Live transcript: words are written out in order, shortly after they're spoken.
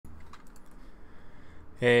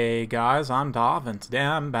Hey guys, I'm Dov, and today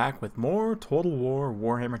I'm back with more Total War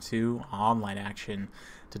Warhammer 2 online action.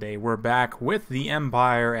 Today we're back with the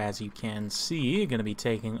Empire, as you can see, going to be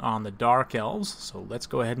taking on the Dark Elves. So let's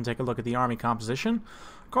go ahead and take a look at the army composition.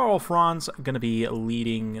 Franz going to be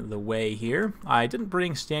leading the way here. I didn't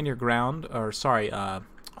bring Stand Your Ground, or sorry,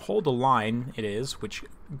 Hold the Line it is, which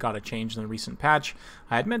got a change in the recent patch.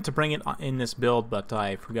 I had meant to bring it in this build, but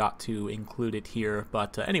I forgot to include it here.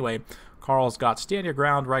 But anyway, Karl's got Stand Your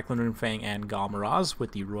Ground, Reichland Runefang, and Galmaraz,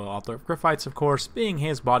 with the Royal Author of Griffites, of course, being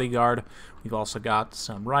his bodyguard. We've also got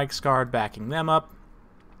some Reiksguard backing them up,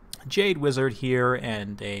 Jade Wizard here,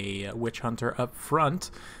 and a Witch Hunter up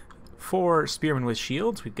front. For Spearmen with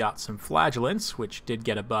Shields, we've got some Flagellants, which did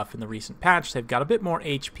get a buff in the recent patch. They've got a bit more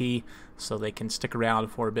HP, so they can stick around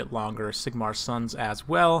for a bit longer. Sigmar Suns as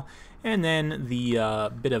well. And then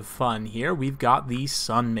the bit of fun here, we've got the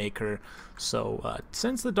Sunmaker. So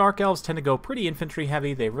since the Dark Elves tend to go pretty infantry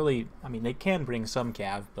heavy, they really, I mean, they can bring some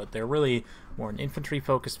cav, but they're really more an infantry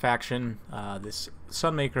focused faction. This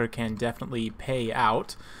Sunmaker can definitely pay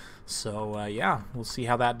out. So, yeah, we'll see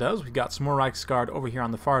how that does. We've got some more Reiksguard over here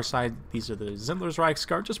on the far side. These are the Zindler's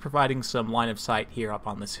Reiksguard, just providing some line of sight here up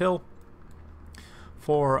on this hill.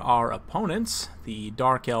 For our opponents, the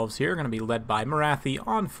Dark Elves here are going to be led by Morathi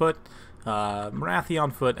on foot. Morathi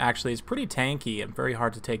on foot actually is pretty tanky and very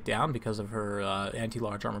hard to take down because of her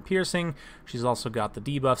anti-large armor piercing. She's also got the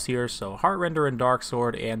debuffs here, so Heartrender and Dark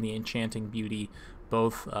Sword and the Enchanting Beauty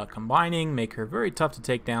both combining make her very tough to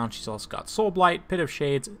take down. She's also got Soul Blight, Pit of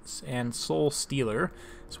Shades, and Soul Stealer,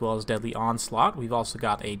 as well as Deadly Onslaught. We've also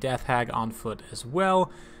got a Death Hag on foot as well.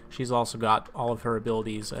 She's also got all of her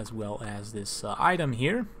abilities as well as this item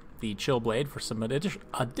here, the Chill Blade, for some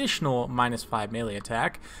additional -5 melee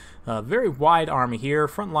attack. Very wide army here,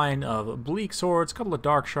 front line of Bleak Swords, a couple of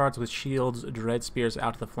Dark Shards with shields, Dread Spears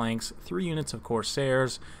out to the flanks, 3 units of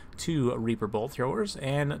Corsairs, 2 Reaper Bolt Throwers,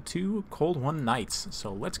 and 2 Cold One Knights.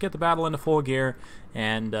 So let's get the battle into full gear.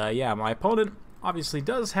 And yeah, my opponent obviously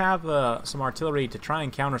does have some artillery to try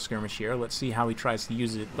and counter skirmish here. Let's see how he tries to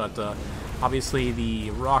use it. But obviously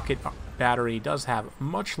the rocket battery does have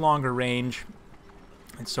much longer range,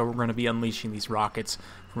 and so we're going to be unleashing these rockets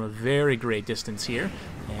from a very great distance here.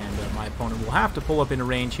 And my opponent will have to pull up into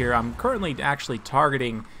range here. I'm currently actually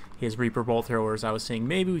targeting his Reaper Bolt Throwers. I was saying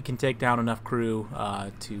maybe we can take down enough crew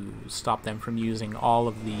to stop them from using all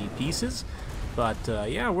of the pieces. But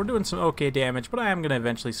yeah, we're doing some okay damage, but I am going to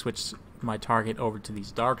eventually switch my target over to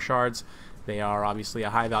these Dark Shards. They are obviously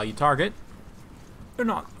a high value target. They're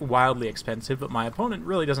not wildly expensive, but my opponent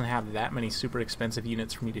really doesn't have that many super expensive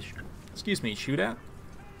units for me to shoot at.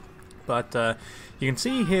 But you can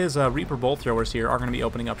see his Reaper Bolt Throwers here are going to be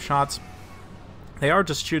opening up shots. They are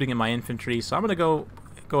just shooting at my infantry, so I'm going to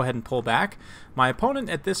go ahead and pull back. My opponent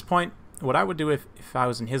at this point, what I would do if I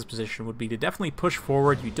was in his position would be to definitely push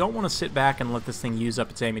forward. You don't want to sit back and let this thing use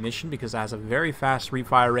up its ammunition because it has a very fast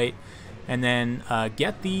refire rate. And then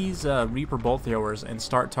get these Reaper Bolt Throwers and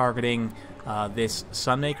start targeting this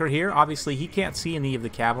Sunmaker here. Obviously, he can't see any of the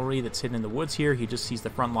cavalry that's hidden in the woods here. He just sees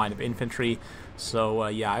the front line of infantry. So,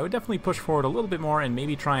 yeah, I would definitely push forward a little bit more and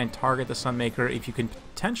maybe try and target the Sunmaker. If you can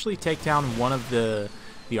potentially take down one of the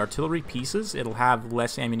artillery pieces, it'll have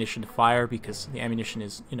less ammunition to fire because the ammunition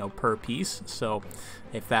is, you know, per piece. So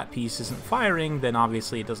if that piece isn't firing, then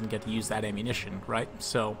obviously it doesn't get to use that ammunition, right?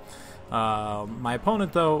 So my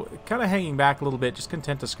opponent, though, kind of hanging back a little bit, just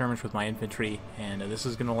content to skirmish with my infantry, and this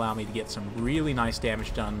is going to allow me to get some really nice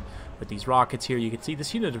damage done with these rockets here. You can see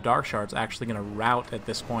this unit of Dark Shards actually going to rout at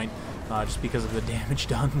this point just because of the damage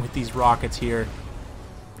done with these rockets here.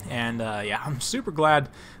 And yeah, I'm super glad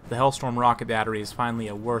the Hellstorm rocket battery is finally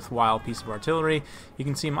a worthwhile piece of artillery. You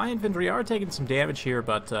can see my infantry are taking some damage here,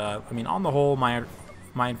 but I mean, on the whole,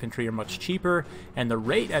 my infantry are much cheaper, and the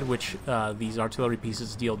rate at which these artillery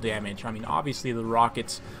pieces deal damage, I mean, obviously the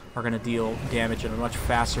rockets are going to deal damage at a much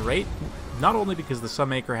faster rate, not only because the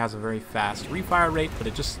Sunmaker has a very fast refire rate,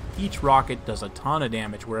 but each rocket does a ton of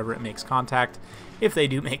damage wherever it makes contact, if they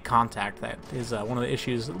do make contact. That is one of the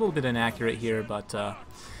issues, a little bit inaccurate here, but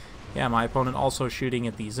yeah, my opponent also shooting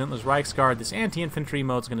at the Zindler's Reiksguard. This anti-infantry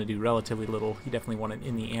mode is going to do relatively little. You definitely want it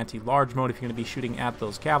in the anti-large mode if you're going to be shooting at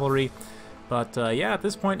those cavalry. But yeah, at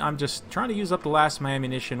this point, I'm just trying to use up the last of my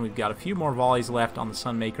ammunition. We've got a few more volleys left on the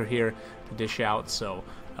Sunmaker here to dish out, so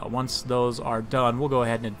once those are done, we'll go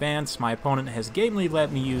ahead and advance. My opponent has gamely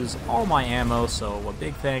let me use all my ammo, so a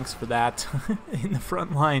big thanks for that. In the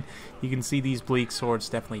front line, you can see these Bleak Swords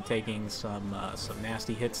definitely taking some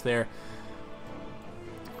nasty hits there.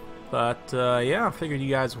 But yeah, I figured you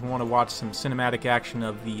guys would want to watch some cinematic action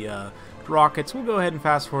of the rockets. We'll go ahead and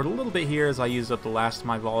fast forward a little bit here as I use up the last of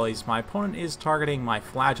my volleys. My opponent is targeting my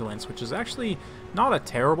flagellants, which is actually not a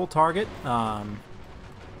terrible target.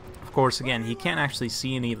 Of course, again, he can't actually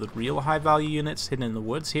see any of the real high-value units hidden in the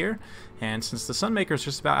woods here, and since the Sunmaker is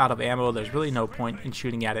just about out of ammo, there's really no point in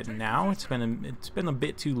shooting at it now. It's been a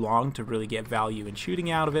bit too long to really get value in shooting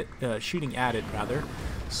at it rather.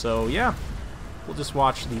 So yeah, we'll just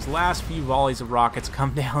watch these last few volleys of rockets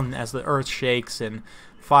come down as the earth shakes and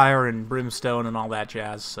fire and brimstone and all that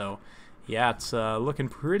jazz. So yeah, it's looking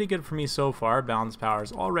pretty good for me so far. Balance power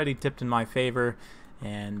is already tipped in my favor.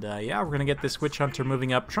 And yeah, we're going to get this Witch Hunter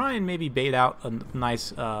moving up, try and maybe bait out a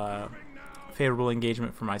nice favorable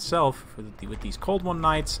engagement for myself with these Cold One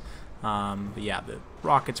Knights. But yeah, the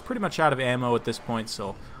rocket's pretty much out of ammo at this point,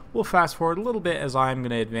 so we'll fast forward a little bit as I'm going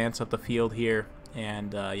to advance up the field here.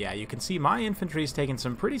 And yeah, you can see my infantry's taking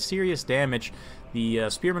some pretty serious damage. The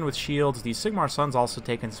Spearmen with shields, the Sigmar Sun's also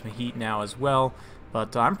taking some heat now as well.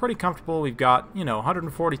 But I'm pretty comfortable. We've got, you know,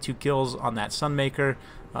 142 kills on that Sunmaker.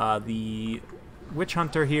 The Witch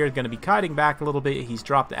Hunter here is going to be kiting back a little bit. He's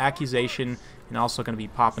dropped the accusation and also going to be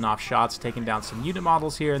popping off shots, taking down some unit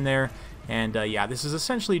models here and there. And yeah, this is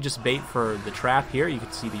essentially just bait for the trap here. You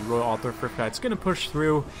can see the Royal Altar Fricka. It's going to push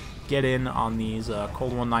through, get in on these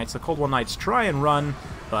Cold One Knights. The Cold One Knights try and run,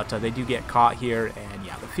 but they do get caught here. And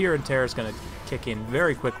yeah, the Fear and Terror is going to kick in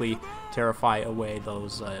very quickly, terrify away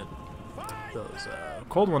those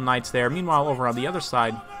Cold One Knights there. Meanwhile, over on the other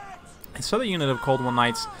side, this other unit of Cold One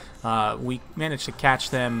Knights, we managed to catch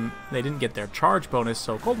them. They didn't get their charge bonus,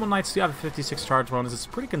 so Cold One Knights do have a 56 charge bonus. It's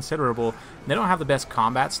pretty considerable. They don't have the best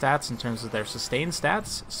combat stats in terms of their sustained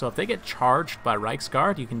stats, so if they get charged by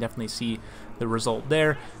Reiksguard, you can definitely see the result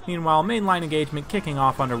there. Meanwhile, mainline engagement kicking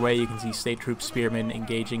off underway. You can see State Troop Spearmen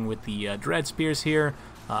engaging with the Dread Spears here.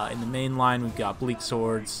 In the main line, we've got Bleak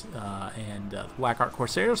Swords and Black Art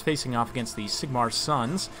Corsairs facing off against the Sigmar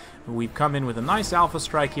Suns. We've come in with a nice alpha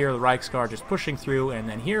strike here. The Reiksguard just pushing through, and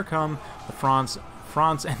then here come the Franz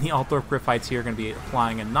and the Althorp Griffites here, going to be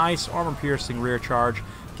applying a nice armor-piercing rear charge,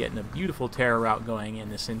 getting a beautiful terror route going,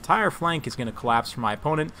 and this entire flank is going to collapse for my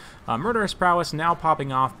opponent. Murderous Prowess now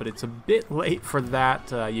popping off, but it's a bit late for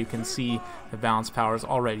that. You can see the balance power is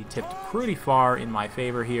already tipped pretty far in my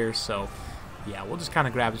favor here, so yeah, we'll just kind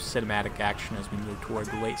of grab cinematic action as we move toward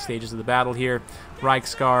the late stages of the battle here.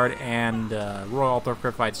 Reiksguard and Royal Althorp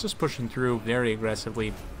Griffites just pushing through very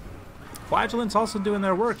aggressively. Flagellants also doing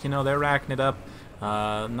their work, you know, they're racking it up.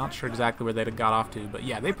 Not sure exactly where they got off to, but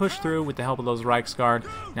yeah, they pushed through with the help of those Reiksguard,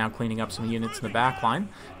 now cleaning up some units in the back line.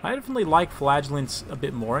 I definitely like Flagellants a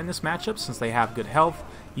bit more in this matchup since they have good health.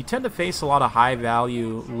 You tend to face a lot of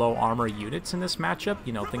high-value, low-armor units in this matchup,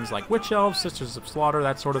 you know, things like Witch Elves, Sisters of Slaughter,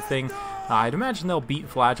 that sort of thing. I'd imagine they'll beat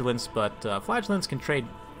Flagellants, but Flagellants can trade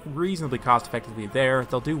reasonably cost-effectively there.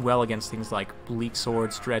 They'll do well against things like Bleak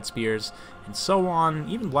Swords, Dread Spears, and so on.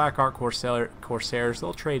 Even Black Art Corsairs,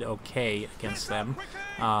 they'll trade okay against them.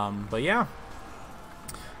 But yeah,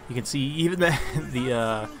 you can see even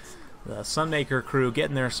the Sunmaker crew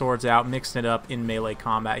getting their swords out, mixing it up in melee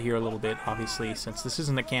combat here a little bit. Obviously, since this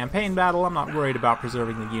isn't a campaign battle, I'm not worried about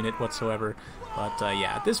preserving the unit whatsoever. But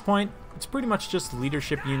yeah, at this point, it's pretty much just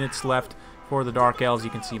leadership units left for the Dark Elves. You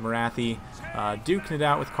can see Morathi duking it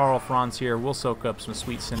out with Karl Franz here. We'll soak up some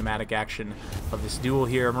sweet cinematic action of this duel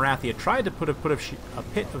here. Morathi had tried to put a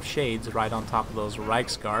pit of shades right on top of those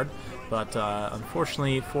Reiksguard, but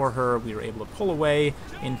unfortunately for her, we were able to pull away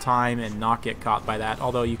in time and not get caught by that.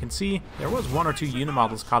 Although you can see there was one or two unit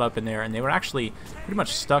models caught up in there, and they were actually pretty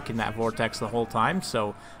much stuck in that vortex the whole time.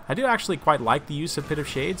 So I do actually quite like the use of Pit of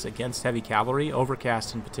Shades against heavy cavalry.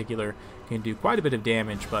 Overcast in particular can do quite a bit of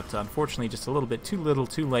damage, but unfortunately just a little bit too little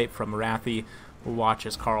too late from Morathi. We'll watch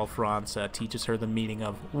as Karl Franz teaches her the meaning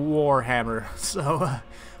of Warhammer. So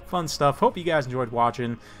fun stuff. Hope you guys enjoyed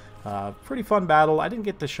watching. Pretty fun battle. I didn't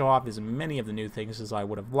get to show off as many of the new things as I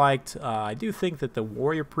would have liked. I do think that the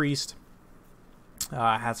Warrior Priest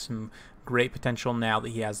has some great potential now that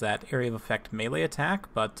he has that area of effect melee attack,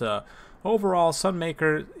 but overall,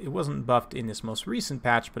 Sunmaker, it wasn't buffed in this most recent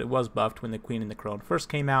patch, but it was buffed when the Queen and the Crone first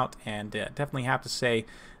came out, and definitely have to say,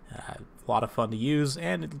 a lot of fun to use,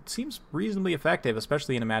 and it seems reasonably effective,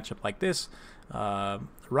 especially in a matchup like this.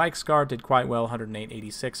 Reiksguard did quite well, 108,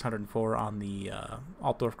 86, 104 on the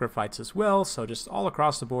Altdorf Griffites as well, so just all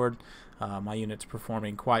across the board, my unit's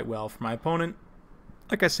performing quite well for my opponent.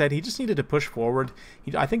 Like I said, he just needed to push forward.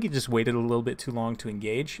 I think he just waited a little bit too long to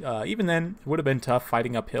engage. Even then, it would have been tough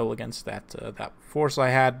fighting uphill against that force I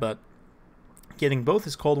had, but getting both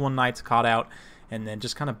his Cold One Knights caught out and then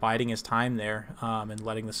just kind of biding his time there and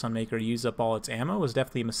letting the Sunmaker use up all its ammo was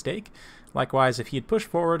definitely a mistake. Likewise, if he had pushed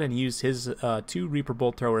forward and used his 2 Reaper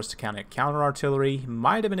bolt throwers to counter artillery, he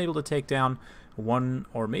might have been able to take down one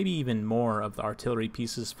or maybe even more of the artillery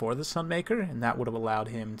pieces for the Sunmaker, and that would have allowed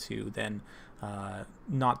him to then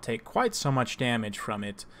not take quite so much damage from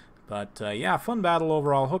it. But yeah, fun battle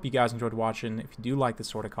overall. Hope you guys enjoyed watching. If you do like this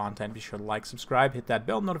sort of content, be sure to like, subscribe, hit that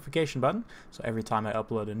bell notification button, so every time I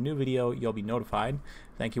upload a new video, you'll be notified.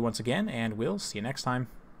 Thank you once again, and we'll see you next time.